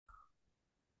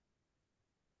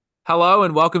Hello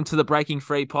and welcome to the Breaking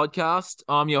Free podcast.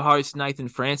 I'm your host, Nathan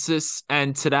Francis,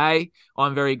 and today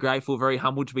I'm very grateful, very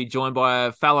humbled to be joined by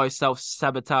a fellow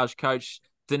self-sabotage coach,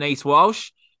 Denise Walsh.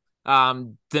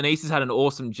 Denise has had an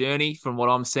awesome journey from what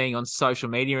I'm seeing on social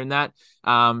media and that.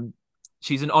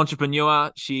 She's an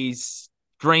entrepreneur. She's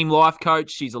dream life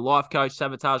coach. She's a life coach,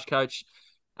 sabotage coach.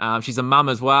 She's a mum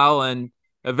as well and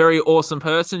a very awesome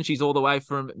person. She's all the way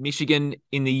from Michigan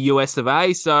in the US of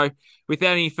A. So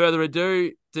without any further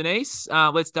ado, Denise,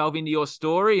 let's delve into your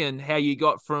story and how you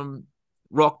got from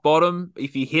rock bottom,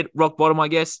 if you hit rock bottom, I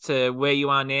guess, to where you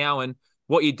are now and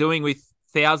what you're doing with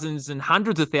thousands and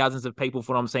hundreds of thousands of people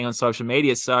from what I'm seeing on social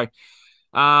media. So,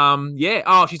 yeah.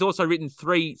 Oh, she's also written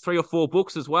three or four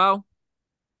books as well.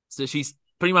 So she's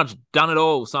pretty much done it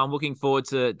all. So I'm looking forward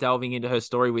to delving into her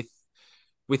story with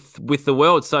the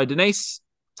world. So Denise,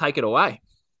 take it away.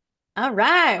 All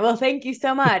right. Well, thank you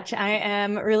so much. I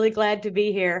am really glad to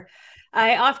be here.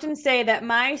 I often say that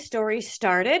my story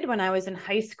started when I was in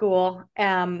high school.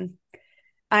 When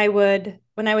I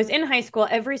was in high school,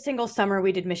 every single summer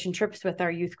we did mission trips with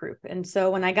our youth group. And so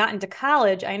when I got into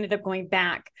college, I ended up going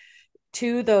back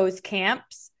to those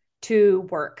camps to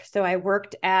work. So I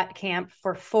worked at camp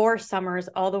for 4 summers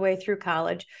all the way through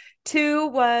college. Two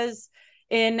was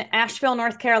in Asheville,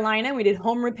 North Carolina. We did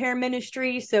home repair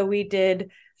ministry. So we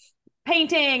did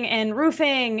painting and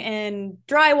roofing and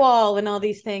drywall and all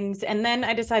these things. And then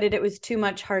I decided it was too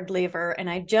much hard labor and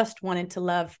I just wanted to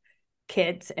love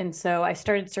kids. And so I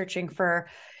started searching for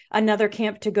another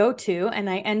camp to go to. And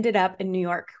I ended up in New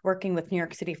York working with New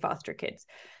York City foster kids.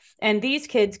 And these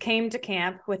kids came to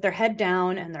camp with their head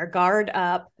down and their guard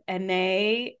up, and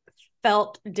they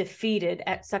felt defeated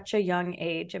at such a young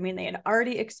age. I mean, they had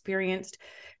already experienced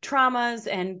traumas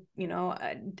and,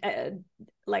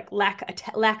 like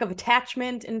lack of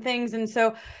attachment and things. And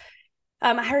so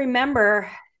I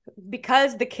remember,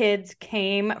 because the kids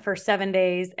came for 7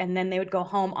 days and then they would go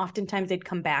home, oftentimes they'd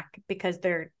come back because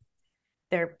their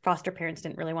foster parents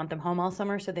didn't really want them home all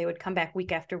summer. So they would come back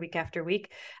week after week after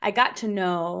week. I got to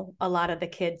know a lot of the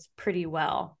kids pretty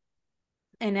well.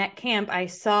 And at camp, I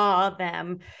saw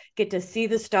them get to see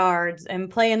the stars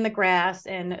and play in the grass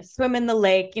and swim in the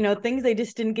lake, things they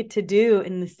just didn't get to do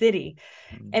in the city.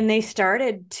 And they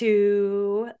started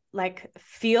to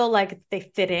feel like they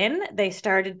fit in. They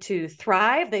started to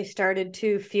thrive. They started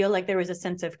to feel like there was a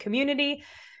sense of community.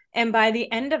 And by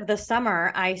the end of the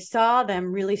summer, I saw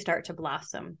them really start to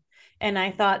blossom. And I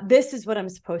thought, this is what I'm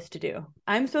supposed to do.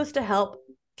 I'm supposed to help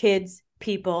kids,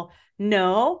 people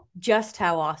know just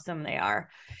how awesome they are.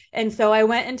 And so I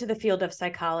went into the field of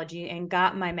psychology and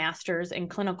got my master's in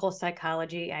clinical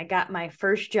psychology. I got my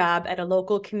first job at a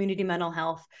local community mental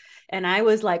health. And I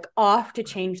was like off to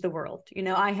change the world.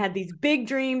 I had these big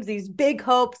dreams, these big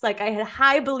hopes. Like, I had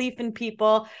high belief in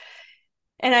people.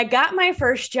 And I got my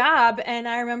first job and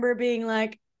I remember being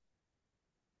like,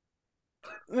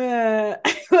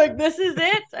 like, this is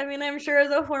it. I mean, I'm sure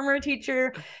as a former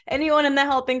teacher, anyone in the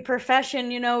helping profession,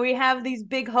 we have these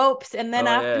big hopes. And then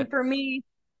Oh yeah. often for me,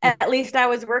 at least I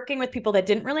was working with people that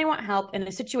didn't really want help in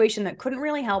a situation that couldn't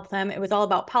really help them. It was all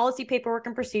about policy, paperwork,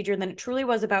 and procedure. And then it truly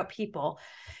was about people.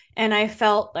 And I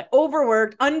felt like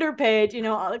overworked, underpaid,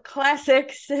 a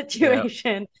classic Yeah.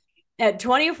 situation. At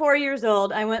 24 years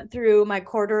old, I went through my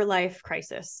quarter life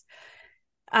crisis.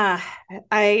 Uh,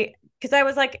 because I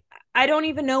was like, I don't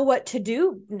even know what to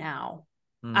do now.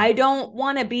 Mm. I don't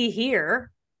want to be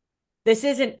here. This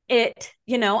isn't it.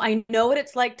 I know what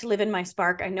it's like to live in my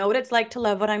spark. I know what it's like to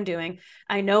love what I'm doing.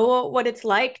 I know what it's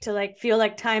like to feel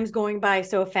like time's going by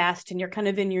so fast and you're kind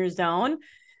of in your zone.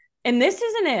 And this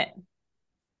isn't it.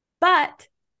 But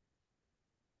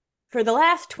for the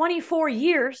last 24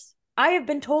 years, I have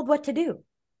been told what to do.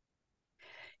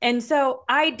 And so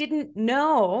I didn't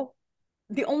know.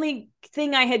 The only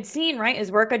thing I had seen, right,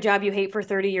 is work a job you hate for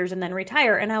 30 years and then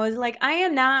retire. And I was like,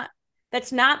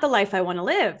 that's not the life I want to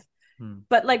live. Mm.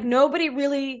 But nobody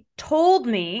really told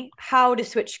me how to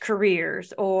switch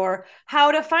careers or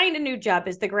how to find a new job.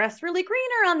 Is the grass really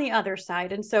greener on the other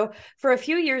side? And so for a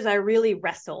few years, I really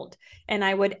wrestled and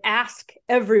I would ask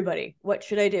everybody, what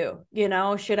should I do?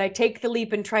 Should I take the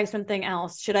leap and try something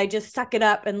else? Should I just suck it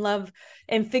up and love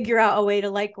and figure out a way to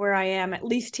like where I am? At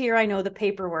least here, I know the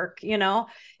paperwork.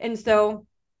 And so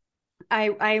I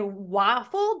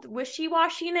waffled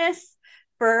wishy-washiness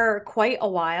for quite a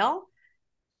while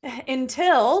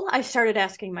until I started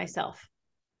asking myself,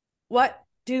 what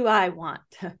do I want?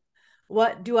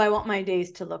 What do I want my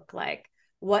days to look like?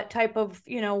 What type of,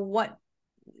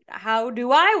 how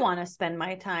do I want to spend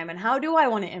my time and how do I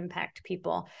want to impact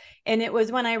people? And it was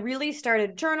when I really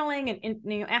started journaling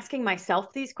and asking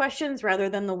myself these questions rather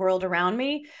than the world around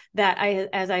me that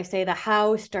as I say, the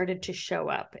how started to show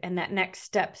up and that next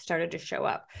step started to show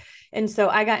up. And so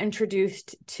I got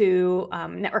introduced to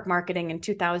network marketing in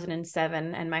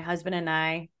 2007, and my husband and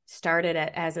I started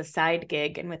it as a side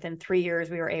gig. And within 3 years,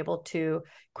 we were able to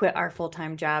quit our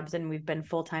full-time jobs. And we've been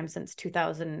full-time since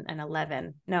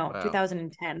 2011. No, Wow.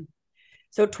 2010.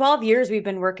 So 12 years we've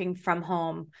been working from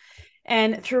home.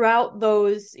 And throughout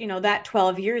those, that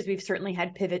 12 years, we've certainly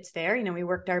had pivots there. We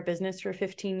worked our business for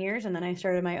 15 years. And then I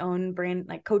started my own brand,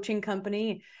 like coaching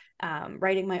company,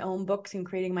 writing my own books and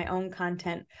creating my own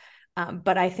content.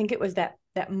 But I think it was that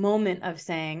moment of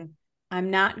saying, I'm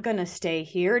not going to stay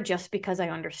here just because I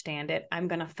understand it. I'm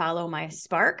going to follow my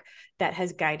spark that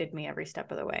has guided me every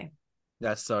step of the way.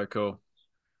 That's so cool.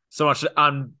 So much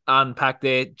to unpack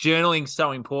there. Journaling's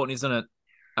so important, isn't it?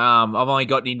 I've only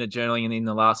gotten into journaling in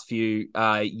the last few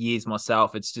years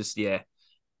myself. It's just, yeah.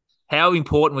 How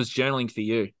important was journaling for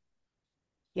you?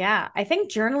 Yeah, I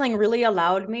think journaling really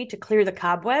allowed me to clear the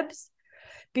cobwebs,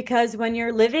 because when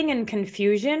you're living in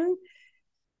confusion,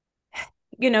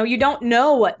 you don't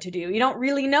know what to do. You don't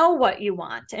really know what you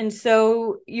want. And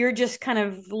so you're just kind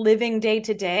of living day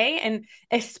to day. And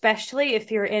especially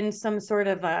if you're in some sort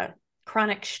of a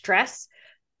chronic stress,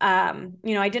 I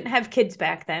didn't have kids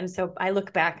back then. So I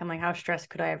look back, I'm like, how stressed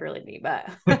could I have really be? But,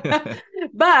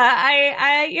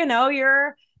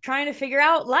 you're trying to figure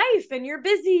out life and you're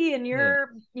busy and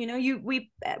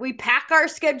we pack our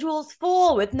schedules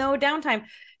full with no downtime.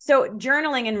 So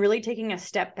journaling and really taking a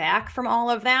step back from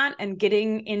all of that and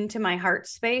getting into my heart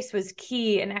space was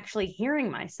key, and actually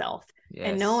hearing myself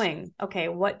and knowing, okay,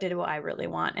 what did I really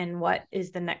want and what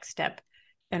is the next step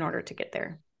in order to get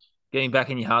there? Getting back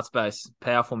in your heart space.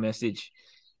 Powerful message.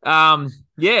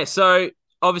 So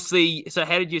obviously,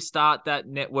 how did you start that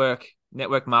network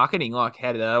marketing? Like,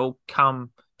 how did that all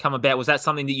come about? Was that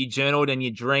something that you journaled and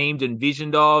you dreamed and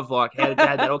visioned of? Like, how did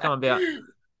that all come about?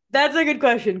 That's a good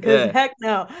question, because heck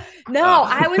no.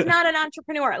 I was not an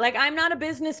entrepreneur. Like, I'm not a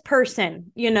business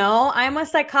person. I'm a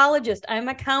psychologist. I'm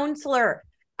a counselor.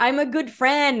 I'm a good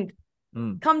friend.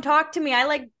 Come talk to me. I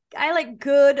like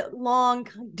good, long,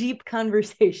 deep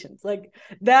conversations. Like,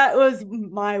 that was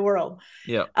my world.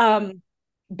 Yeah.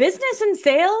 Business and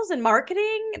sales and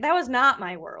marketing, that was not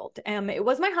my world. It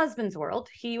was my husband's world.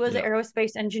 He was an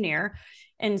aerospace engineer.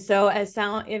 And so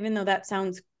even though that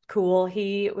sounds cool,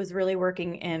 he was really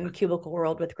working in cubicle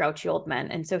world with grouchy old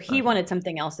men. And so he wanted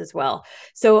something else as well.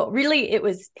 So really it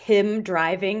was him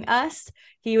driving us.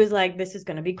 He was like, this is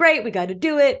going to be great. We got to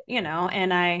do it,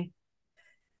 and I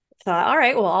thought, all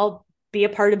right, well, I'll be a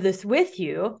part of this with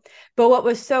you. But what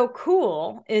was so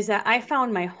cool is that I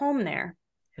found my home there.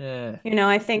 Yeah.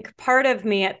 I think part of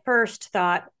me at first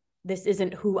thought, this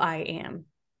isn't who I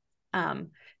am.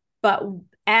 But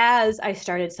as I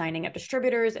started signing up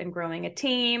distributors and growing a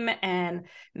team and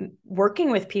working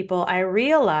with people, I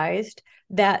realized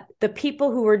that the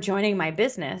people who were joining my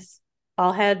business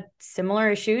all had similar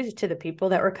issues to the people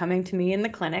that were coming to me in the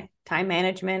clinic. Time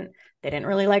management. They didn't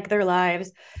really like their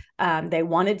lives. They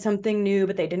wanted something new,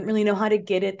 but they didn't really know how to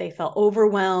get it. They felt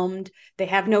overwhelmed. They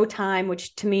have no time,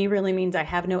 which to me really means I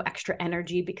have no extra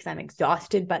energy because I'm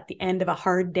exhausted by the end of a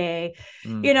hard day.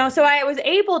 So I was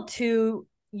able to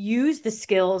use the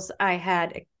skills I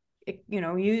had,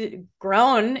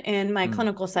 grown in my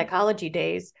clinical psychology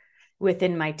days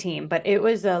within my team. But it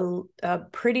was a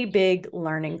pretty big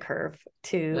learning curve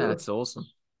to. That's awesome.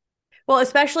 Well,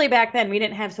 especially back then, we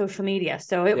didn't have social media.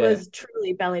 So it was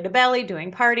truly belly to belly,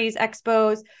 doing parties,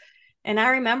 expos. And I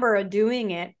remember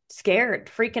doing it scared,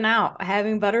 freaking out,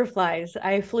 having butterflies.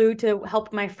 I flew to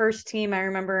help my first team, I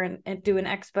remember, and do an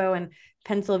expo in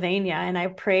Pennsylvania. And I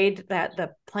prayed that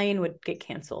the plane would get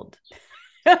canceled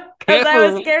because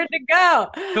I was scared to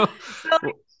go.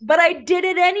 But I did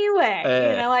it anyway.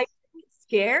 I was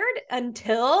scared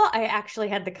until I actually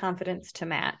had the confidence to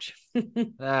match.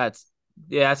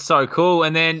 That's so cool.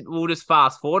 And then we'll just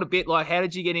fast forward a bit. Like, how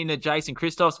did you get into Jason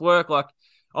Christoph's work? Like,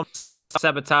 I'm a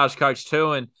sabotage coach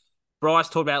too, and Bryce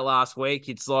talked about last week.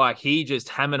 It's like he just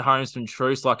hammered home some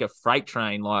truths like a freight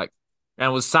train. Like, and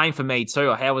it was the same for me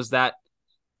too. How was that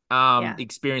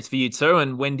experience for you too?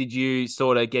 And when did you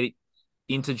sort of get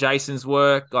into Jason's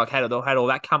work? Like, how did all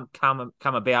that come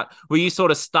about? Were you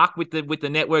sort of stuck with the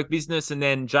network business, and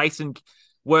then Jason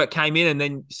work came in and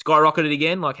then skyrocketed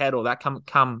again? Like, how did all that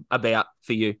come about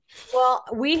for you? Well,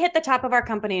 we hit the top of our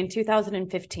company in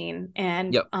 2015,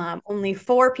 and only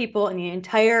 4 people in the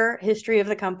entire history of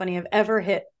the company have ever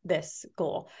hit this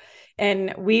goal.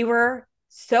 And we were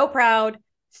so proud,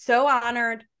 so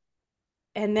honored.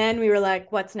 And then we were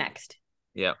like, what's next?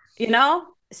 Yeah.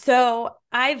 So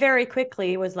I very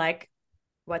quickly was like,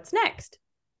 what's next?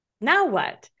 Now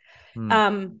what?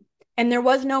 And there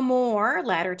was no more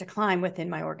ladder to climb within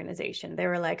my organization. They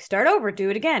were like, start over, do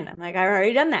it again. I'm like, I've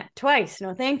already done that twice.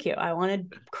 No, thank you. I want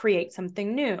to create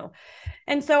something new.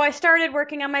 And so I started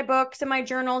working on my books and my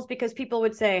journals because people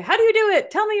would say, how do you do it?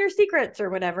 Tell me your secrets or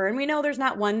whatever. And we know there's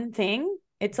not one thing.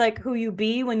 It's like who you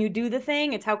be when you do the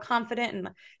thing. It's how confident and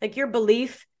like your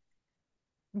belief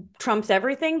trumps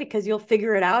everything because you'll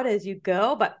figure it out as you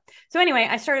go. But so anyway,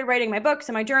 I started writing my books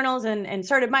and my journals and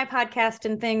started my podcast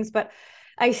and things, but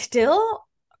I still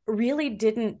really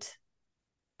didn't,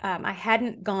 I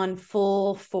hadn't gone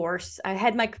full force. I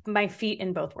had my feet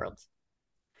in both worlds.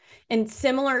 And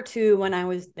similar to when I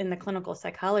was in the clinical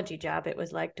psychology job, it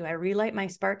was like, do I relight my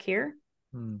spark here?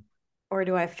 Or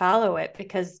do I follow it?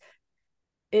 Because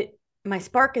my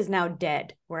spark is now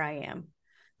dead where I am.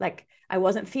 Like I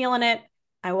wasn't feeling it.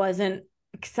 I wasn't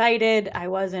excited. I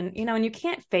wasn't, and you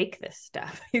can't fake this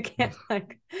stuff. You can't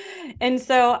and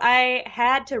so I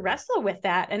had to wrestle with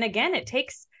that. And again, it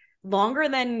takes longer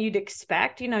than you'd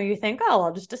expect. You think, oh,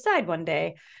 I'll just decide one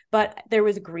day. But there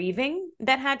was grieving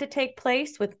that had to take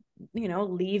place with,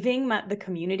 leaving the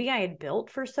community I had built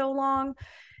for so long.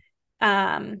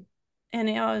 And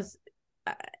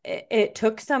it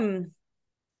took some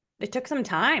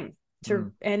time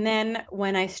to, and then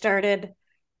when I started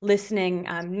listening,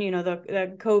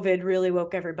 the COVID really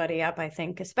woke everybody up, I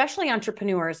think, especially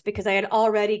entrepreneurs, because I had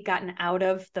already gotten out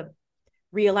of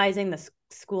realizing the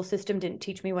school system didn't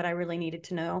teach me what I really needed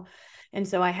to know. And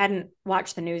so I hadn't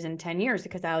watched the news in 10 years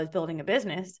because I was building a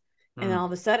business. And then all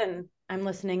of a sudden I'm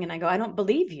listening and I go, I don't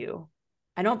believe you.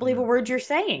 I don't believe a word you're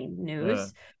saying, news.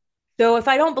 Yeah. So if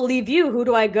I don't believe you, who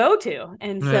do I go to?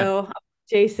 And so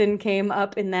Jason came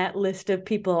up in that list of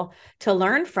people to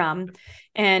learn from.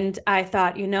 And I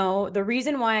thought, the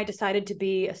reason why I decided to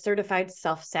be a certified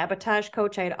self-sabotage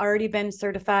coach, I had already been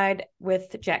certified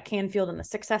with Jack Canfield and the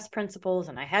success principles,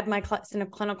 and I had my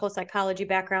clinical psychology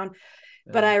background,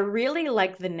 but I really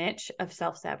like the niche of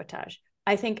self-sabotage.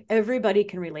 I think everybody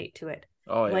can relate to it.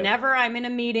 Oh, yeah. Whenever I'm in a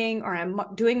meeting or I'm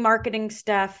doing marketing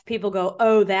stuff, people go,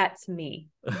 oh, that's me.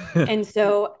 And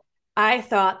so I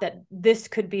thought that this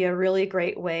could be a really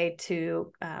great way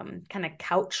to kind of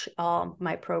couch all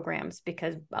my programs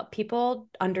because people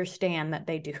understand that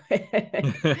they do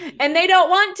it and they don't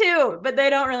want to, but they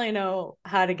don't really know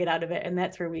how to get out of it. And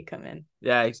that's where we come in.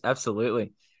 Yeah,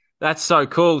 absolutely. That's so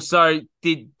cool. So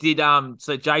did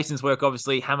so Jason's work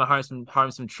obviously hammer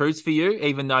home some truths for you,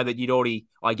 even though that you'd already,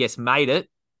 I guess, made it.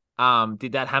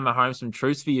 Did that hammer home some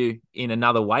truths for you in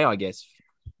another way, I guess?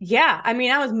 Yeah. I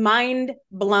mean, I was mind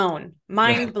blown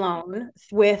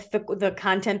with the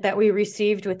content that we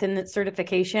received within the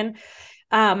certification.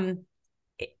 And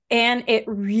it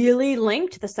really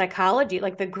linked the psychology,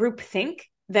 like the group think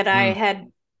that I had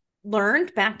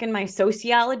learned back in my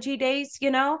sociology days,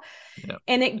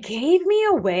 and it gave me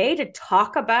a way to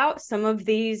talk about some of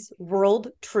these world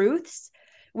truths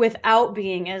without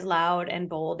being as loud and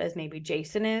bold as maybe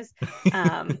Jason is.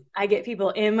 I get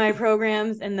people in my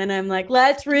programs and then I'm like,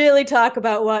 let's really talk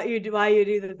about what you do, why you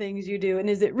do the things you do. And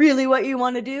is it really what you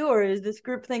want to do? Or is this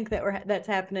groupthink that's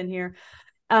happening here?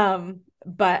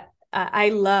 But I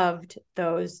loved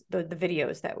the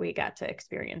videos that we got to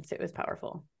experience. It was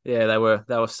powerful. Yeah, they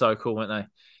were so cool, weren't they?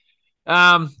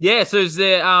 Yeah. So is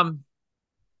there,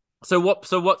 so what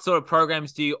sort of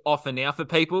programs do you offer now for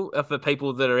people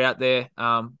that are out there?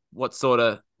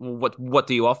 What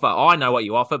do you offer? I know what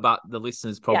you offer, but the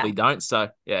listeners probably don't. So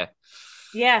yeah.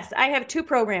 Yes, I have two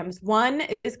programs. One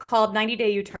is called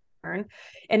 90-Day U-Turn,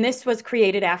 and this was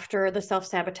created after the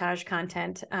self-sabotage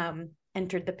content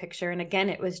entered the picture. And again,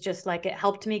 it was just like it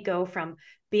helped me go from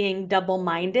being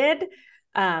double-minded,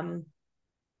 one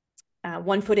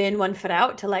foot in, one foot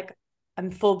out, to like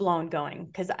I'm full blown going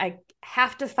because I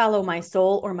have to follow my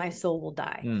soul or my soul will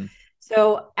die.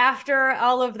 So after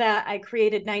all of that, I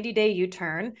created 90-Day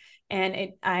U-Turn, and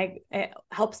it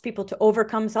helps people to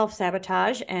overcome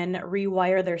self-sabotage and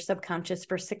rewire their subconscious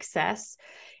for success.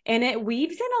 And it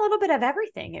weaves in a little bit of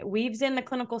everything. It weaves in the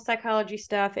clinical psychology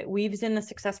stuff. It weaves in the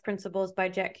success principles by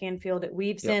Jack Canfield. It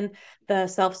weaves in the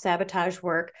self-sabotage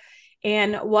work.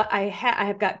 And what I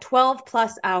have got 12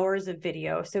 plus hours of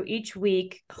video. So each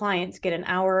week clients get an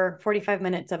hour, 45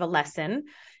 minutes of a lesson,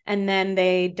 and then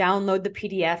they download the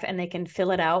PDF and they can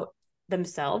fill it out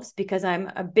themselves, because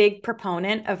I'm a big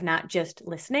proponent of not just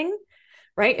listening,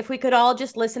 right? If we could all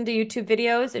just listen to YouTube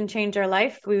videos and change our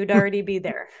life, we would already be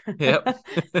there. Yep.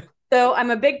 So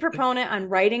I'm a big proponent on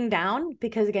writing down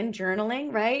because, again,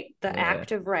 journaling, right? The Yeah,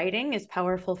 act of writing is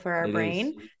powerful for our it is.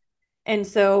 brain. And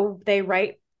so they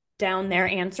write down their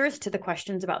answers to the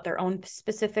questions about their own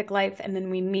specific life. And then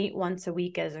we meet once a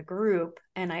week as a group,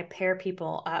 and I pair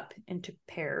people up into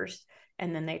pairs,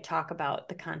 and then they talk about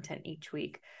the content each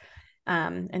week.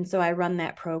 And so I run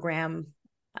that program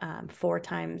 3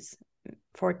 times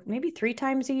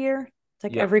a year. It's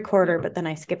like Yep. every quarter, but then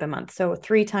I skip a month. So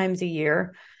 3 times a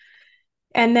year.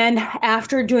 And then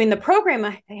after doing the program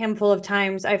a handful of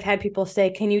times, I've had people say,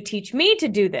 can you teach me to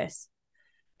do this?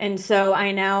 And so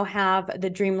I now have the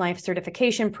Dream Life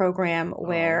certification program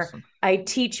where Awesome. I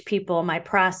teach people my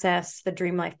process, the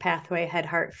Dream Life pathway, head,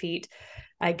 heart, feet.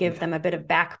 I give them a bit of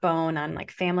backbone on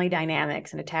like family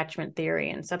dynamics and attachment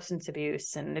theory and substance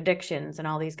abuse and addictions and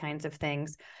all these kinds of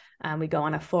things. We go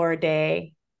on a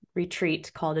 4-day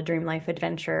retreat called a Dream Life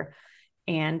Adventure.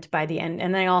 And by the end,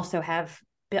 and I also have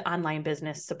the online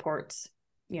business supports,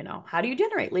 how do you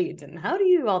generate leads and how do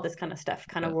you all this kind of stuff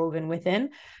kind of woven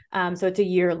within. So it's a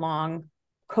year-long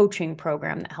coaching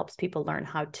program that helps people learn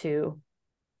how to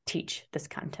teach this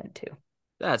content too.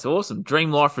 That's awesome.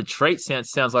 Dream Life Retreat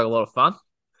sounds like a lot of fun.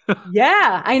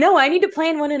 Yeah, I know. I need to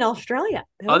plan one in Australia.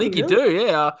 That I would think be you really do, cool.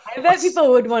 yeah. I bet people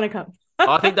would want to come.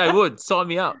 I think they would sign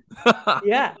me up.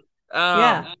 Yeah. um,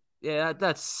 Yeah. yeah,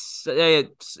 that's yeah,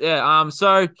 yeah.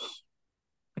 So,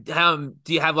 do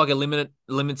you have like a limited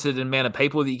amount of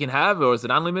people that you can have, or is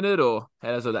it unlimited, or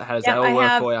how does that Yep. all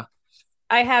work for you?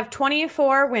 I have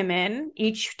 24 women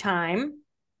each time.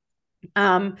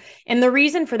 And the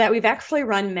reason for that, we've actually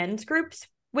run men's groups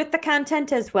with the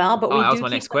content as well, but Oh, we that was do my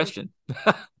next keep them.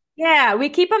 question. Yeah, we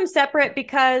keep them separate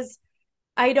because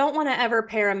I don't want to ever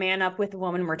pair a man up with a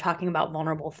woman. We're talking about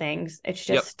vulnerable things. It's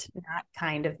Yep, just not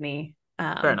kind of me.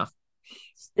 fair enough.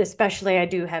 Especially I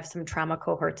do have some trauma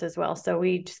cohorts as well. So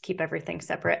we just keep everything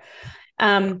separate.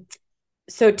 Um,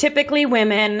 so typically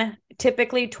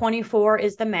 24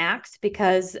 is the max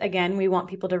because again, we want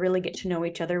people to really get to know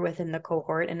each other within the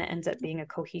cohort and it ends up being a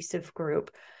cohesive group.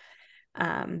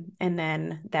 And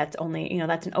then that's only,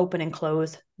 that's an open and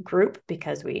close group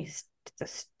because we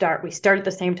start at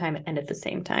the same time and end at the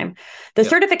same time. The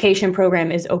certification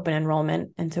program is open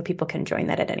enrollment. And so people can join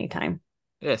that at any time.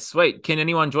 Yeah, sweet. Can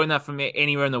anyone join that from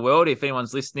anywhere in the world? If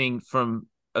anyone's listening from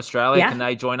Australia, can Yeah,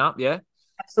 they join up? Yeah.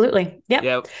 absolutely. Yep.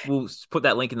 Yeah, we'll put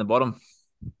that link in the bottom.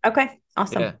 Okay. Yeah,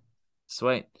 Awesome.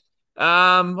 sweet. What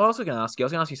else was I going to ask you? I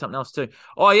was going to ask you something else too.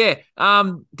 Oh yeah.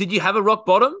 Did you have a rock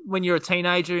bottom when you were a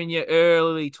teenager in your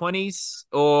early 20s,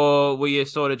 or were you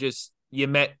sort of just you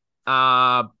met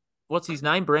what's his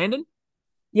name, Brandon?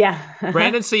 Yeah.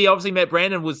 Brandon. So you obviously met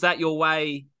Brandon. Was that your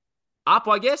way up?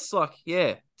 I guess. Like,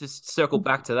 yeah. Just circle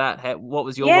back to that. What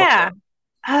was your rock Yeah.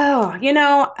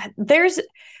 bottom? Oh,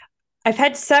 I've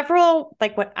had several,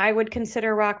 like what I would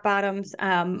consider rock bottoms.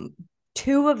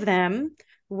 Two of them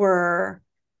were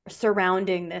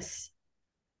surrounding this.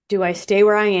 Do I stay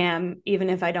where I am, even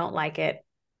if I don't like it?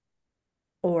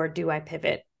 Or do I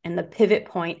pivot? And the pivot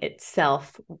point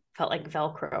itself felt like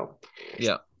Velcro.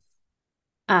 Yeah.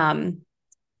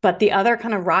 But the other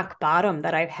kind of rock bottom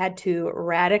that I've had to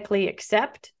radically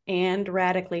accept and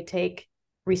radically take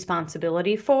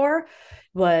responsibility for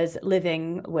was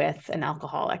living with an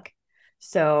alcoholic.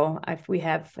 So we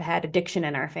have had addiction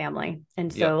in our family.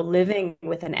 And Yeah. so living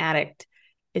with an addict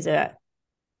is a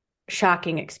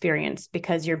shocking experience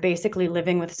because you're basically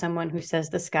living with someone who says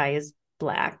the sky is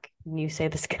black and you say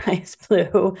the sky is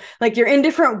blue. Like you're in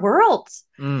different worlds.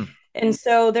 Mm. And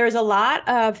so there's a lot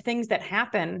of things that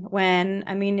happen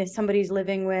if somebody's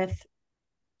living with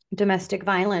domestic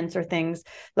violence or things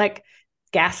like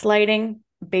gaslighting,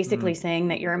 basically saying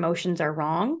that your emotions are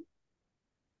wrong.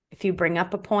 If you bring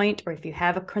up a point or if you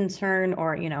have a concern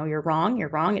or, you're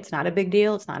wrong. It's not a big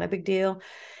deal. It's not a big deal.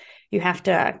 You have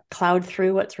to cloud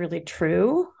through what's really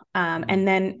true. And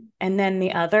then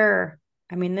the other,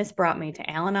 this brought me to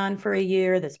Al-Anon for a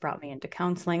year. This brought me into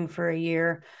counseling for a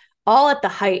year, all at the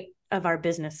height of our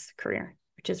business career,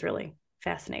 which is really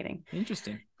fascinating.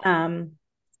 Interesting. And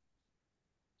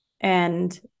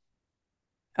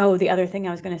the other thing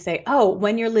I was going to say,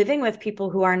 when you're living with people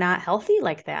who are not healthy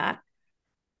like that,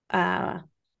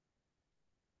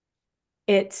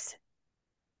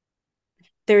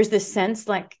 there's this sense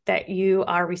like that you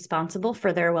are responsible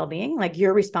for their well-being. Like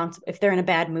you're responsible. If they're in a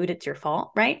bad mood, it's your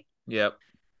fault. Right. Yep.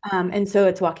 And so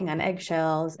it's walking on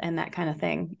eggshells and that kind of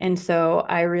thing. And so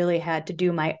I really had to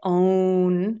do my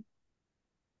own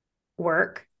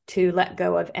work to let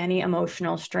go of any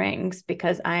emotional strings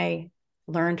because I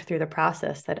learned through the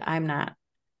process that I'm not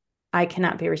I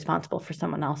cannot be responsible for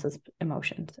someone else's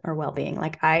emotions or well-being.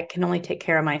 Like I can only take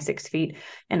care of my 6 feet,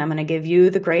 and I'm going to give you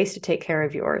the grace to take care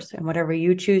of yours. And whatever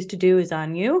you choose to do is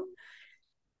on you,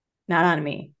 not on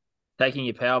me. Taking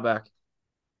your power back.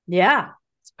 Yeah.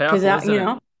 It's Cause powerful, that, isn't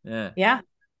it? Yeah. yeah.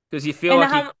 Because you feel And like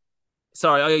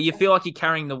how, you feel like you're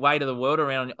carrying the weight of the world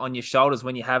around on your shoulders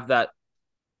when you have that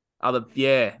other,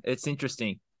 yeah, it's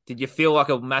interesting. Did you feel like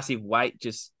a massive weight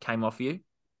just came off you?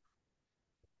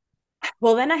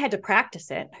 well, then I had to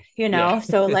practice it, Yeah.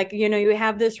 So like, you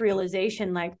have this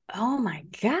realization like, oh my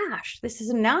gosh, this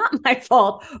is not my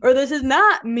fault, or this is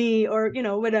not me, or,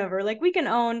 whatever. Like we can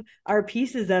own our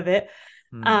pieces of it.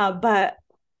 Hmm.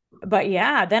 But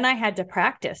yeah, then I had to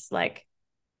practice like,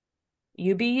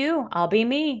 you be you, I'll be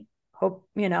me. Hope,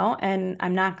 and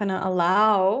I'm not going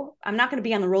to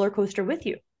be on the roller coaster with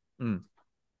you, Hmm.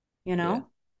 you Yeah. know?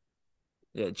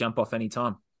 Yeah. Jump off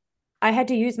anytime. I had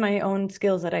to use my own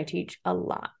skills that I teach a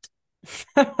lot.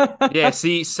 Yeah,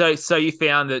 see, so you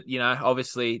found that,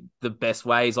 obviously the best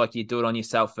way is like you do it on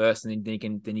yourself first, and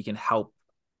then you can help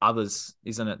others,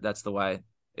 isn't it? That's the way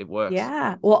it works.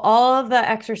 Yeah. Well, all of the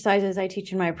exercises I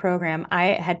teach in my program, I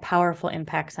had powerful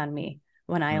impacts on me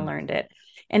when I Mm, learned it.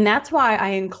 And that's why I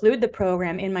include the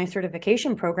program in my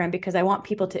certification program, because I want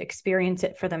people to experience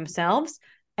it for themselves,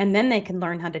 and then they can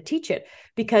learn how to teach it.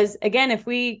 Because again, if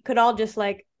we could all just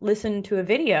like listen to a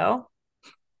video,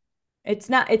 it's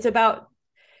about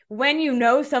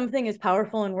when something is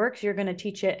powerful and works, you're going to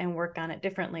teach it and work on it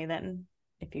differently than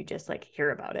if you just like hear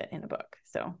about it in a book.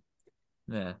 So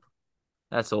yeah,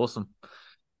 that's awesome.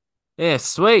 Yeah,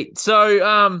 sweet.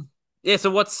 So, yeah.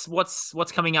 So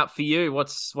what's coming up for you?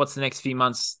 What's the next few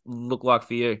months look like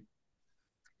for you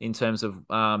in terms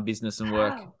of business and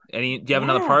work? oh, Do you have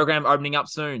another yeah. program opening up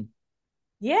soon?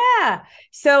 Yeah.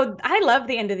 So I love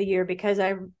the end of the year because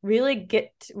I really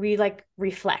we like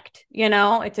reflect,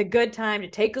 it's a good time to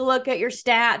take a look at your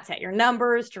stats, at your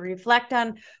numbers, to reflect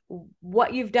on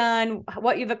what you've done,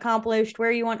 what you've accomplished, where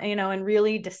you want, and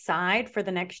really decide for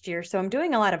the next year. So I'm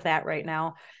doing a lot of that right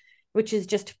now, which has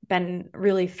just been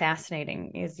really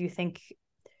fascinating. Is you think,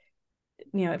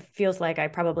 it feels like I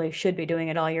probably should be doing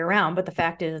it all year round, but the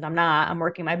fact is I'm not. I'm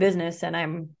working my business and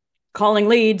I'm calling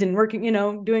leads and working,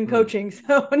 doing Mm, coaching.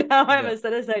 So now I have yeah. a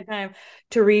set aside time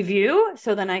to review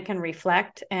so then I can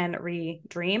reflect and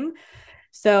re-dream.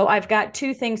 So I've got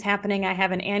 2 things happening. I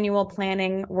have an annual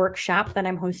planning workshop that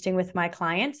I'm hosting with my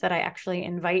clients that I actually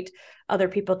invite other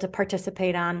people to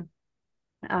participate on.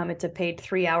 It's a paid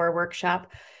 3-hour workshop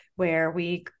where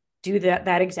we do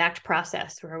that exact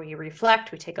process where we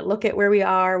reflect, we take a look at where we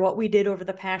are, what we did over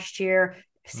the past year,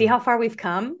 see Mm, how far we've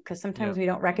come, because yeah. sometimes we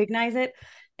don't recognize it,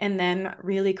 and then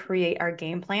really create our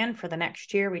game plan for the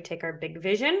next year. We take our big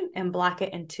vision and block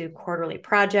it into quarterly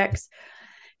projects.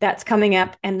 That's coming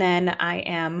up. And then I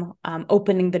am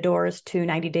opening the doors to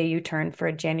 90-day U-turn for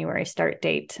a January start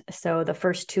date. So the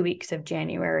first 2 weeks of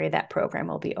January, that program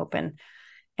will be open.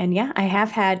 And yeah, I have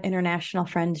had international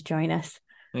friends join us.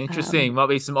 Interesting. Might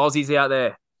be some Aussies out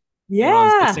there.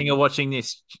 Anyone's Yeah. listening or watching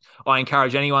this, I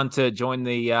encourage anyone to join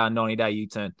the 90-day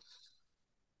U-turn.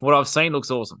 What I've seen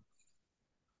looks awesome.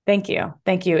 Thank you.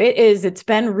 Thank you. It's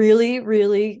been really,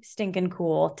 really stinking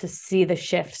cool to see the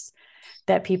shifts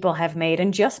that people have made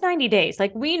in just 90 days.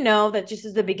 Like we know that just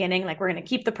is the beginning, like we're going to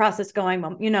keep the process going,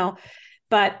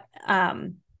 but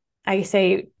I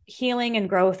say healing and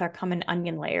growth are come in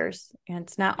onion layers, and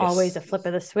it's not always a Yes. flip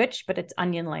of the switch, but it's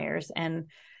onion layers. And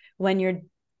when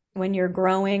you're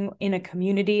growing in a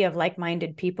community of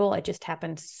like-minded people, it just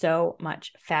happens so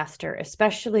much faster,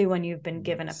 especially when you've been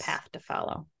given a Yes. path to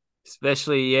follow.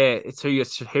 Especially, yeah, it's who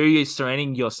you're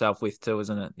surrounding yourself with too,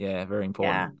 isn't it? Yeah, very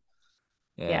important.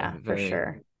 Yeah. Yeah, Yeah, for very,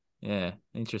 sure. yeah,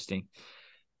 interesting.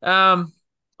 Um,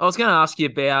 I was going to ask you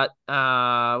about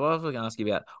what was I going to ask you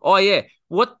about? Oh yeah,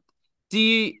 what do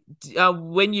you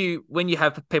when you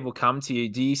have people come to you,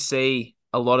 do you see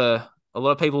a lot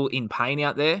of people in pain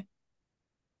out there?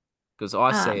 Because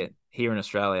I see Um, it here in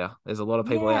Australia. There's a lot of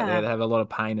people out there yeah. that have a lot of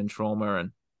pain and trauma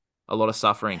and a lot of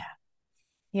suffering.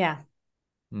 Yeah.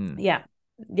 Hmm. Yeah.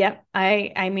 Yep.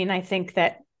 I mean, I think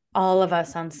that all of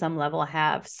us on some level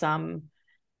have some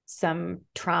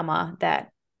trauma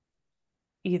that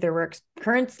either we're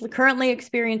currently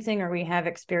experiencing or we have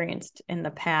experienced in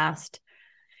the past.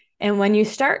 And when you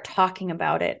start talking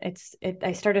about it,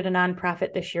 I started a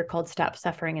nonprofit this year called Stop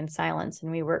Suffering in Silence,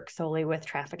 and we work solely with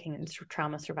trafficking and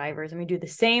trauma survivors. And we do the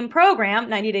same program,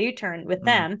 90-day U-turn, with Hmm.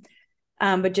 them,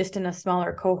 but just in a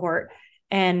smaller cohort.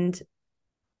 And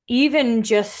even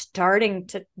just starting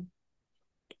to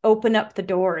open up the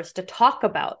doors to talk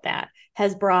about that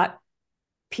has brought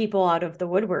people out of the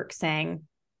woodwork saying,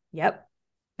 yep,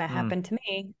 that Hmm. happened to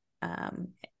me.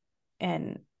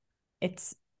 And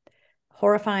it's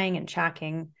horrifying and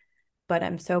shocking, but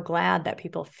I'm so glad that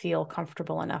people feel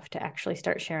comfortable enough to actually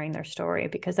start sharing their story,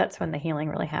 because that's when the healing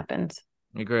really happens.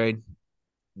 Agreed.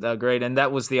 Agreed. And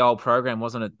that was the old program,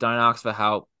 wasn't it? Don't ask for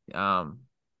help. Yeah.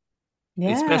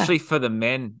 Especially for the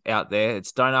men out there,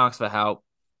 it's don't ask for help.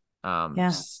 Yeah.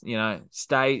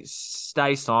 Stay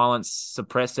silent,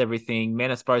 suppress everything. Men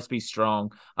are supposed to be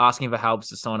strong. Asking for help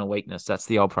is a sign of weakness. That's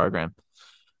the old program.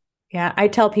 Yeah. I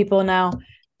tell people now,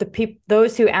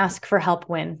 those who ask for help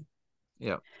win,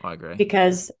 Yeah, I agree.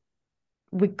 because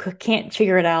we can't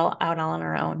figure it out all on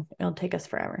our own. It'll take us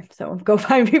forever. So go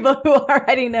find people who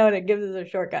already know it. It gives us a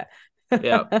shortcut.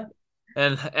 Yeah.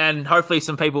 And hopefully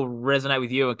some people resonate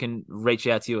with you and can reach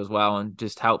out to you as well and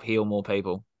just help heal more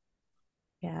people.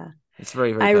 Yeah. It's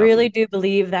very, very I powerful. really do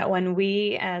believe that when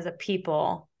we as a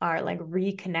people are like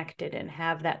reconnected and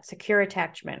have that secure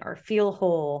attachment or feel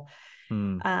whole,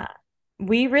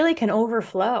 we really can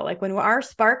overflow. Like when our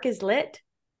spark is lit,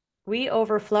 we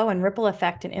overflow and ripple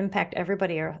effect and impact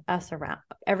everybody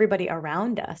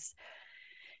around us.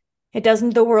 It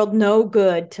doesn't the world no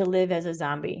good to live as a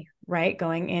zombie, right?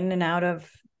 Going in and out of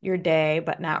your day,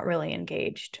 but not really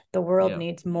engaged. The world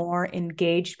needs more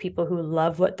engaged people who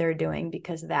love what they're doing,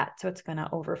 because that's what's going to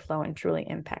overflow and truly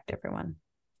impact everyone.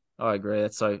 I agree.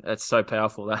 That's so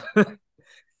powerful. That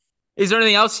is there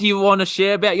anything else you want to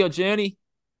share about your journey,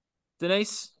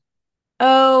 Denise?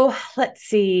 Oh, let's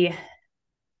see.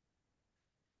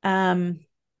 I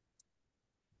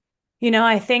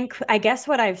guess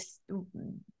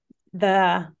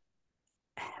the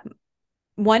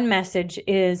one message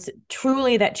is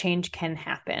truly that change can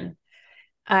happen.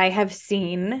 I have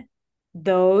seen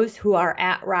those who are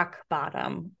at rock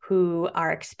bottom, who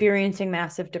are experiencing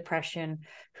massive depression,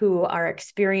 who are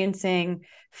experiencing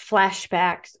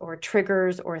flashbacks or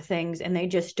triggers or things, and they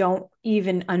just don't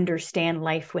even understand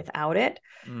life without it.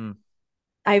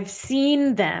 I've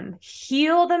seen them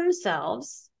heal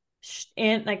themselves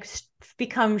and like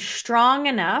become strong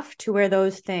enough to where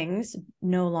those things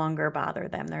no longer bother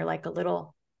them. They're like a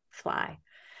little fly.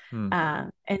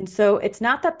 And so it's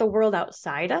not that the world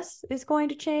outside us is going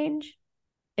to change.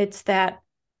 It's that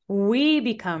we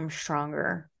become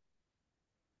stronger.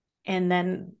 And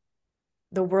then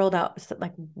the world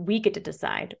like we get to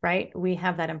decide, right? We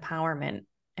have that empowerment,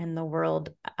 and the world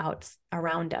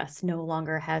around us no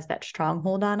longer has that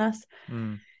stronghold on us.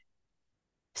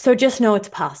 So just know it's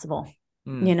possible.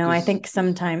 I think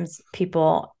sometimes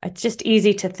it's just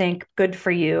easy to think good for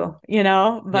you,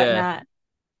 but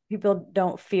people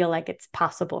don't feel like it's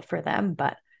possible for them.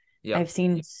 But I've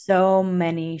seen so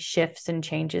many shifts and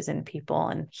changes in people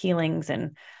and healings,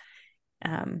 and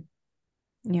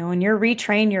when you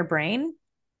retrain your brain,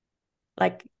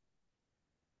 like,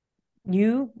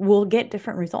 you will get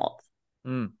different results.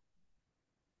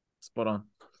 Spot on.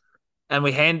 And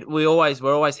we're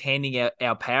always handing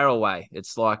our power away.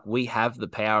 It's like we have the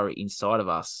power inside of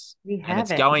us. And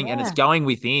it's going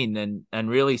within, and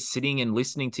really sitting and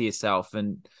listening to yourself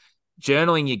and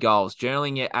journaling your goals,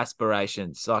 journaling your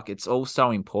aspirations. Like, it's all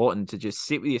so important to just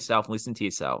sit with yourself and listen to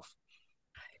yourself.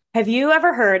 Have you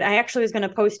ever heard? I actually was going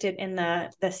to post it in the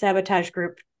sabotage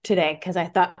group today, because I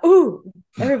thought, ooh,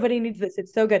 everybody needs this.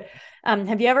 It's so good.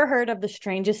 Have you ever heard of The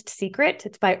Strangest Secret?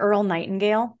 It's by Earl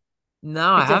Nightingale.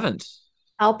 No, I haven't.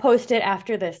 I'll post it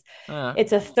after this.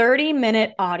 It's a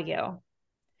 30-minute audio.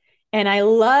 And I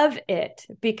love it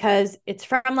because it's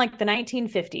from like the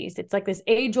 1950s. It's like this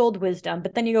age-old wisdom.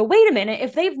 But then you go, wait a minute,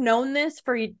 if they've known this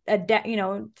for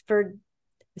for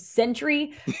a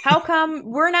century, how come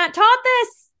we're not taught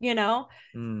this?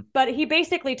 But he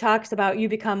basically talks about you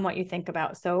become what you think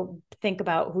about. So think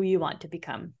about who you want to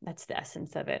become. That's the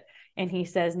essence of it. And he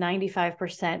says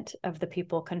 95% of the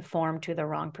people conform to the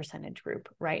wrong percentage group,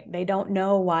 right? They don't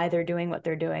know why they're doing what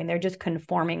they're doing. They're just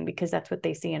conforming because that's what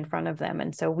they see in front of them.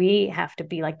 And so we have to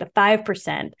be like the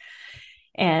 5%,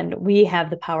 and we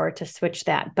have the power to switch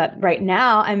that. But right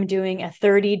now I'm doing a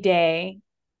 30-day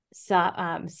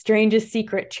Strangest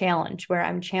Secret challenge, where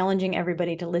I'm challenging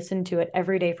everybody to listen to it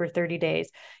every day for 30 days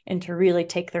and to really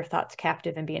take their thoughts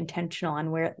captive and be intentional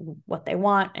on what they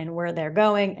want and where they're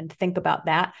going, and think about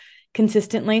that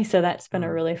consistently. So that's been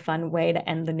a really fun way to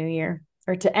end the new year,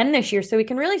 or to end this year, so we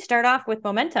can really start off with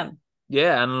momentum.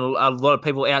 Yeah, and a lot of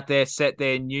people out there set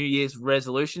their New Year's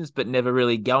resolutions but never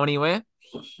really go anywhere.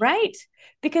 Right.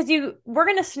 Because we're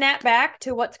going to snap back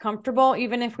to what's comfortable,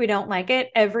 even if we don't like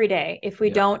it, every day, if we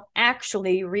don't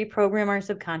actually reprogram our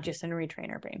subconscious and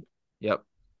retrain our brain. Yep.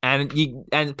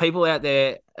 And people out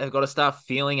there have got to start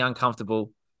feeling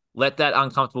uncomfortable. Let that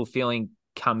uncomfortable feeling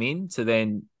come in to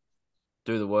then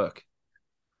do the work.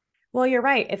 Well, you're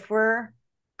right. If we're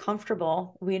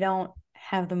comfortable, we don't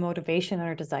have the motivation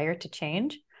or desire to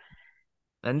change.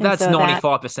 And And that's so that,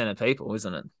 95% of people,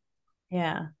 isn't it?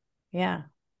 yeah, yeah.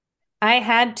 I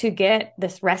had to get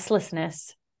this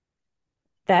restlessness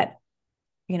that,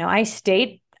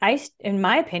 in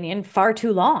my opinion, far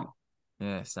too long.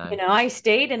 Yeah, same. I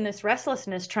stayed in this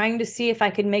restlessness trying to see if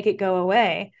I could make it go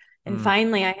away. And Mm,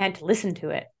 finally, I had to listen to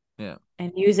it yeah,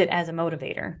 and use it as a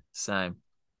motivator. same.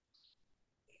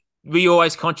 Were you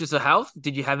always conscious of health?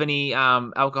 Did you have any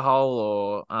alcohol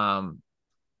or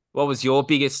what was your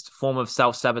biggest form of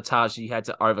self-sabotage you had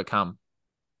to overcome?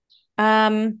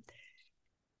 Um,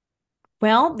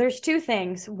 well, there's two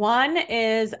things. One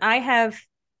is I have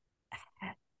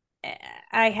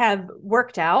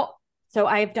worked out. So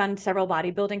I've done several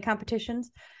bodybuilding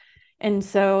competitions. And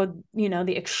so,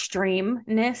 the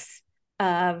extremeness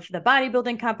of the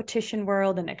bodybuilding competition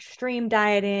world and extreme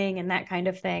dieting and that kind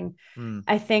of thing. Mm,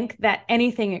 I think that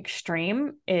anything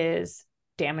extreme is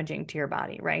damaging to your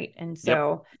body, right? And yep.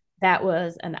 so that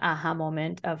was an aha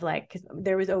moment of like, 'cause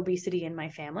there was obesity in my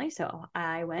family. So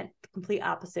I went the complete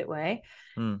opposite way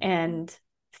Mm. and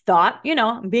thought,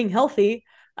 I'm being healthy,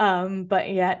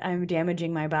 but yet I'm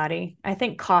damaging my body. I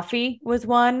think coffee was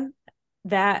one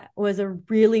that was a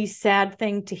really sad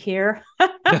thing to hear.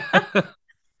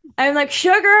 I'm like,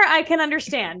 sugar, I can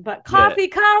understand, but Yeah. coffee,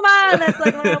 come on, that's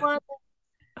like what I want.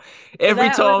 So Every that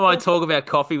was time I talk about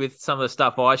coffee with some of the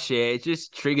stuff I share, it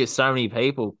just triggers so many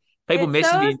people. People it's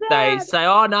message so me and they sad. say,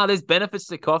 "Oh no, there's benefits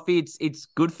to coffee. It's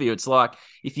good for you." It's like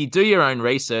if you do your own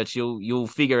research, you'll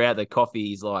figure out that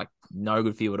coffee is like no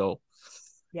good for you at all.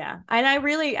 Yeah. And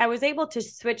I was able to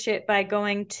switch it by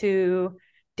going to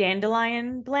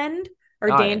dandelion blend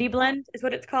or Oh yeah, dandy blend is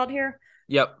what it's called here.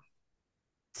 yep,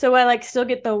 So I like still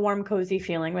get the warm, cozy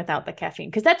feeling without the caffeine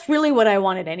because that's really what I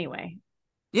wanted anyway,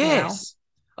 you know? yes.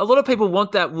 A lot of people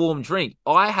want that warm drink.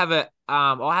 I have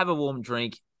a warm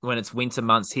drink when it's winter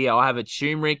months here. I have a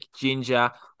turmeric,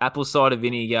 ginger, apple cider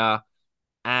vinegar,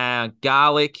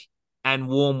 garlic, and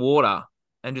warm water,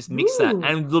 and just mix that Ooh,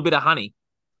 and a little bit of honey.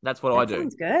 That's what I that do.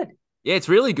 sounds good. Yeah, it's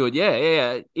really good. Yeah,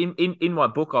 yeah. In my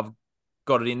book, I've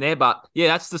got it in there. But yeah,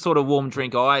 that's the sort of warm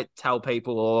drink I tell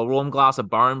people, or a warm glass of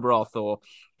bone broth, or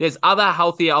there's other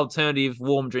healthier alternative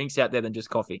warm drinks out there than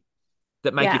just coffee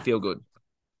that make you Yeah. feel good.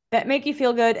 That make you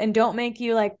feel good and don't make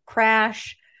you like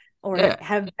crash or Yeah.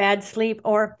 have bad sleep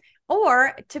or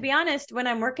to be honest, when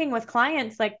I'm working with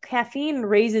clients, like caffeine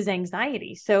raises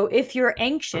anxiety. So if you're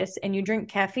anxious and you drink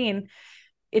caffeine,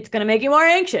 it's going to make you more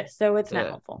anxious. So it's not Yeah.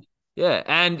 helpful. Yeah.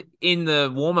 And in the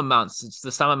warmer months, it's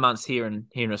the summer months here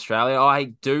in Australia, I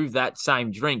do that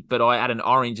same drink, but I add an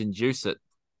orange and juice it.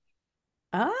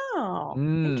 Oh,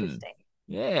 Mm. interesting.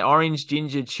 Yeah. Orange,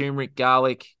 ginger, turmeric,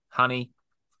 garlic, honey,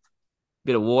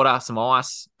 bit of water, some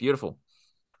ice. Beautiful.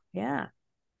 Yeah.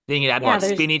 Then you can add Yeah. like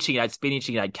spinach, you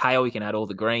can add kale, you can add all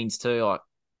the greens too. Like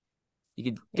you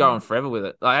could go Yeah. on forever with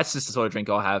it. Like that's just the sort of drink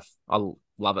I have. I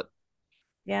love it.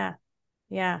 Yeah.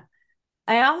 Yeah.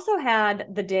 I also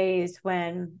had the days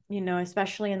when,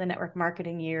 especially in the network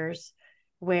marketing years,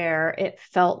 where it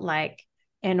felt like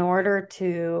in order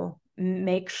to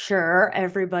make sure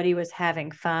everybody was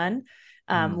having fun,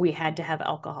 Mm. we had to have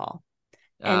alcohol.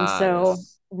 And Ah, so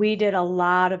yes. we did a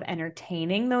lot of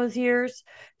entertaining those years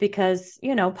because,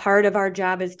 part of our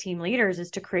job as team leaders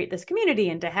is to create this community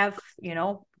and to have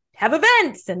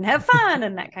events and have fun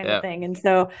and that kind of Yeah. thing. And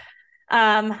so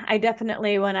I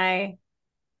definitely, when I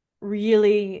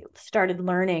really started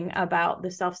learning about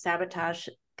the self-sabotage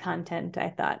content, I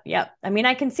thought, yep. I mean,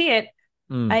 I can see it.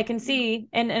 Mm. I can see.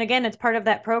 And again, it's part of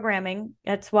that programming.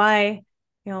 That's why,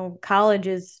 college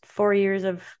is 4 years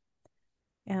of,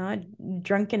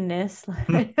 drunkenness.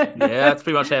 Yeah, that's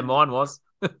pretty much how mine was.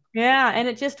 Yeah. And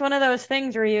it's just one of those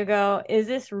things where you go, is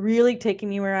this really taking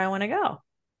me where I want to go?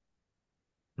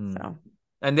 Mm. So,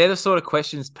 And they're the sort of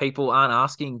questions people aren't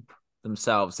asking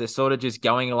themselves. They're sort of just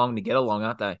going along to get along,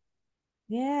 aren't they?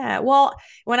 yeah. Well,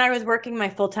 when I was working my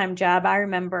full-time job, I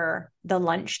remember the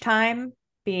lunchtime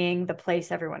being the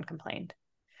place everyone complained.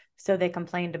 So they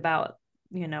complained about,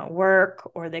 work,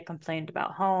 or they complained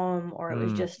about home, or it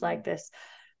was Mm. just like this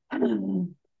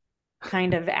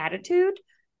kind of attitude.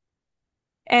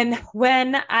 And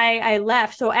when I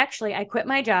left, so actually I quit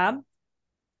my job,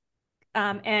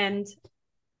 and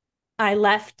I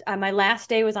left. My last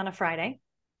day was on a Friday,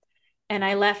 and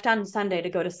I left on Sunday to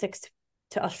go to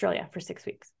Australia for 6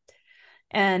 weeks.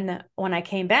 And when I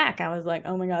came back, I was like,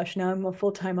 oh my gosh, now I'm a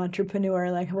full-time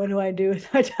entrepreneur. Like, what do I do with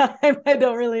my time? I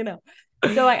don't really know.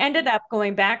 So I ended up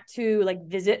going back to like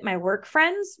visit my work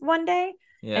friends one day.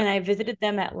 Yeah. And I visited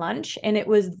them at lunch. And it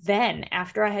was then,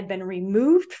 after I had been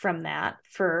removed from that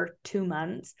for 2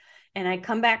 months, and I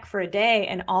come back for a day,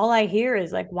 and all I hear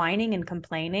is like whining and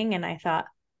complaining. And I thought,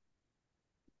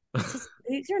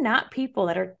 these are not people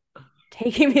that are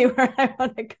taking me where I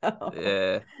want to go.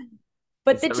 Yeah.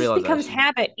 But It's it that just becomes realization.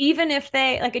 habit, even if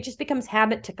they like, it just becomes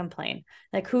habit to complain.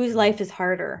 Like, whose life is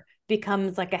harder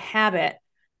becomes like a habit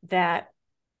that,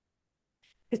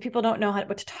 because people don't know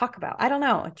what to talk about. I don't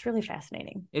know. It's really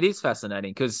fascinating. It is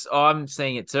fascinating because I'm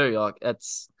seeing it too. Like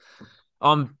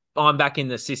I'm back in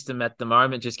the system at the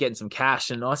moment, just getting some cash,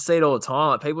 and I see it all the time.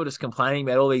 Like people just complaining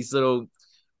about all these little.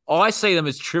 I see them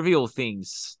as trivial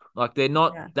things. Like they're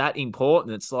not Yeah. that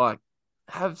important. It's like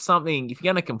have something. If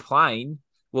you're going to complain,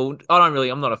 well, I'm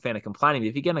not a fan of complaining. But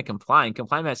if you're going to complain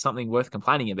about something worth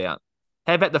complaining about.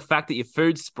 How about the fact that your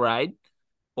food's sprayed,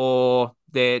 or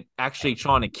they're actually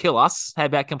trying to kill us? How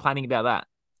about complaining about that?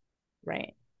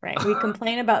 Right. Right. We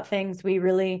complain about things we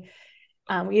really,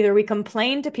 either we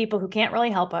complain to people who can't really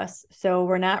help us, so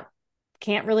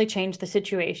can't really change the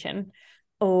situation,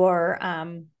 or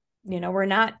we're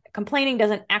not complaining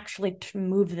doesn't actually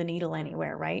move the needle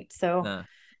anywhere, right? So No.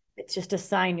 it's just a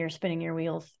sign you're spinning your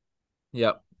wheels.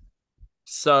 Yep.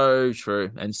 So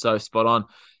true and so spot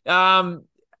on.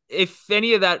 If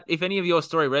any of your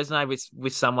story resonated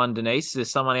with someone, Denise,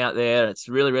 there's someone out there that's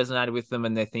really resonated with them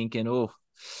and they're thinking, oh,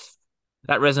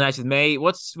 that resonates with me.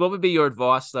 What would be your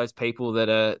advice to those people that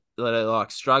are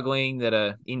like struggling, that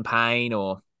are in pain,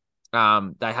 or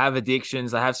they have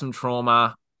addictions, they have some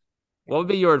trauma? What would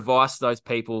be your advice to those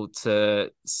people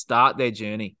to start their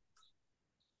journey?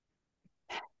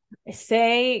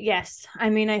 Say yes. I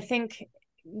mean, I think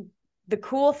the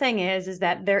cool thing is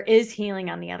that there is healing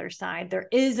on the other side. There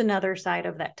is another side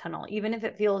of that tunnel, even if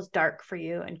it feels dark for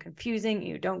you and confusing.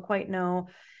 You don't quite know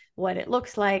what it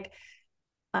looks like.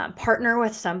 Partner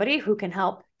with somebody who can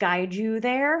help guide you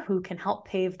there, who can help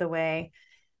pave the way,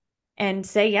 and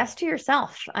say yes to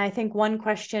yourself. I think one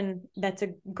question that's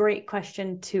a great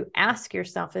question to ask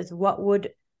yourself is what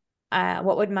would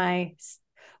my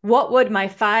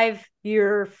 5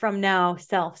 year from now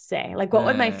self say? Like, what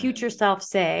would my Uh, future self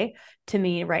say to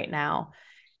me right now?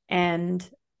 And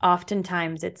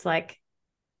oftentimes it's like,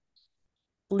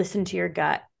 listen to your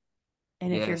gut.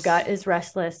 And if your gut yes, is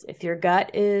restless, if your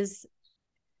gut is,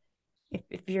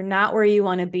 if you're not where you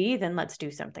want to be, then let's do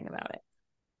something about it.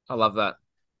 I love that.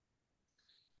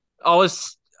 I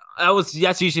was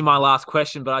that's usually my last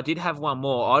question, but I did have one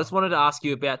more. I just wanted to ask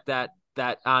you about that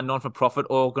non for profit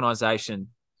organization.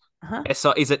 Uh-huh.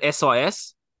 Is it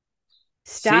SIS?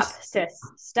 Stop, Sis? sis.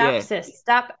 Stop, Yeah, sis.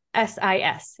 Stop,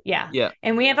 SIS. Yeah. yeah.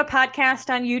 And we have a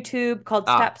podcast on YouTube called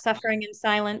Ah, Stop Suffering in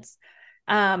Silence.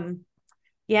 Um,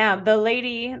 yeah,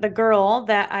 the girl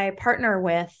that I partner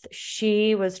with,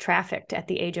 she was trafficked at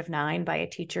the age of 9 by a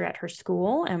teacher at her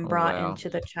school and oh brought wow. into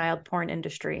the child porn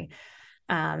industry.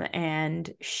 And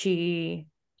she,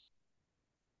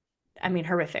 I mean,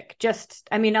 horrific. Just,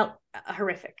 I mean,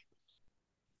 horrific.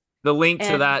 The link to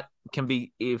And that can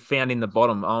be found in the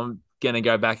bottom. I'm gonna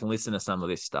go back and listen to some of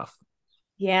this stuff.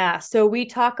 yeah, so we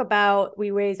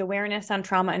raise awareness on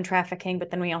trauma and trafficking,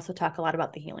 but then we also talk a lot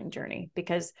about the healing journey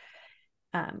because,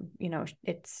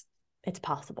 it's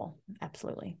possible.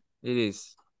 Absolutely. It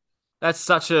is. That's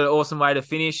such an awesome way to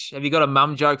finish. Have you got a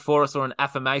mum joke for us or an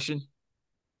affirmation, Oh,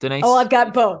 Denise? I've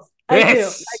got both. I do. I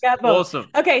Yes. got both. Awesome.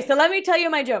 Okay, so let me tell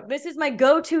you my joke. This is my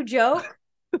go-to joke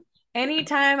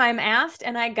anytime I'm asked,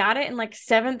 and I got it in like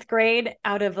 7th grade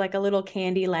out of like a little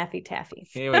candy Laffy Taffy.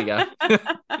 Here we go.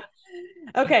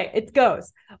 Okay, it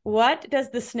goes. What does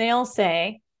the snail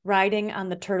say riding on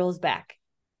the turtle's back?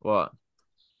 What?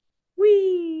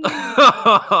 Whee!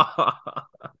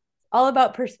 All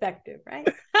about perspective, right?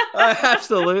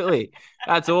 Absolutely.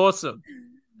 That's awesome.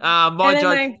 My And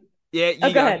then joke. Yeah, oh,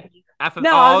 you go go. ahead.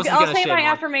 No, I was just I'll gonna say share my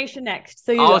mine. affirmation next.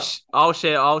 So you go. I'll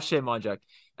share my joke.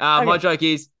 My Okay. joke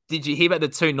is: did you hear about the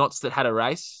two knots that had a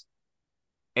race?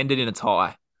 Ended in a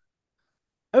tie.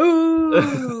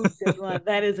 Ooh, good one.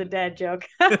 That is a dad joke.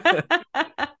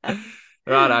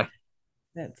 Righto.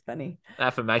 That's funny.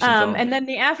 Affirmation time. And then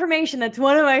the affirmation, that's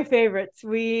one of my favorites.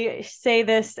 We say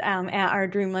this at our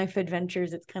Dream Life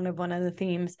Adventures. It's kind of one of the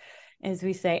themes, is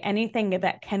we say anything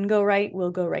that can go right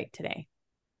will go right today.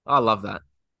 I love that.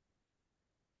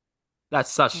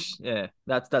 That's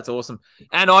awesome.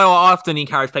 And I often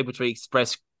encourage people to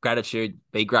express gratitude,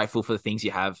 be grateful for the things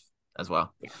you have as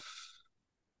well. Yeah.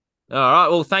 All right.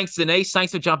 Well, thanks, Denise.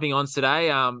 Thanks for jumping on today.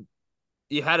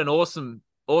 You had an awesome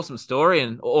story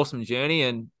and awesome journey,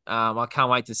 and I can't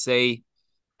wait to see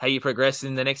how you progress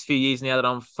in the next few years now that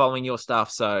I'm following your stuff.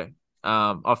 So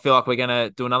I feel like we're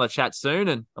gonna do another chat soon,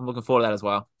 and I'm looking forward to that as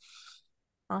well.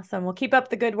 Awesome. Well, keep up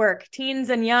the good work. Teens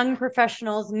and young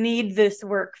professionals need this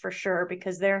work for sure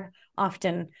because they're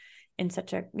often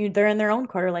they're in their own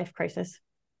quarter life crisis.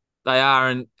 They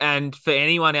are, and for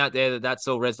anyone out there that's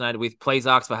all resonated with, please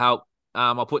ask for help.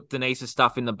 I'll put Denise's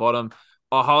stuff in the bottom.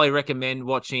 I highly recommend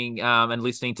watching and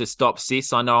listening to Stop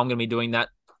Sis. I know I'm going to be doing that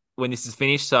when this is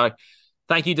finished. So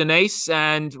thank you, Denise,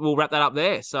 and we'll wrap that up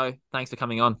there. So thanks for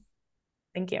coming on.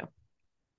 Thank you.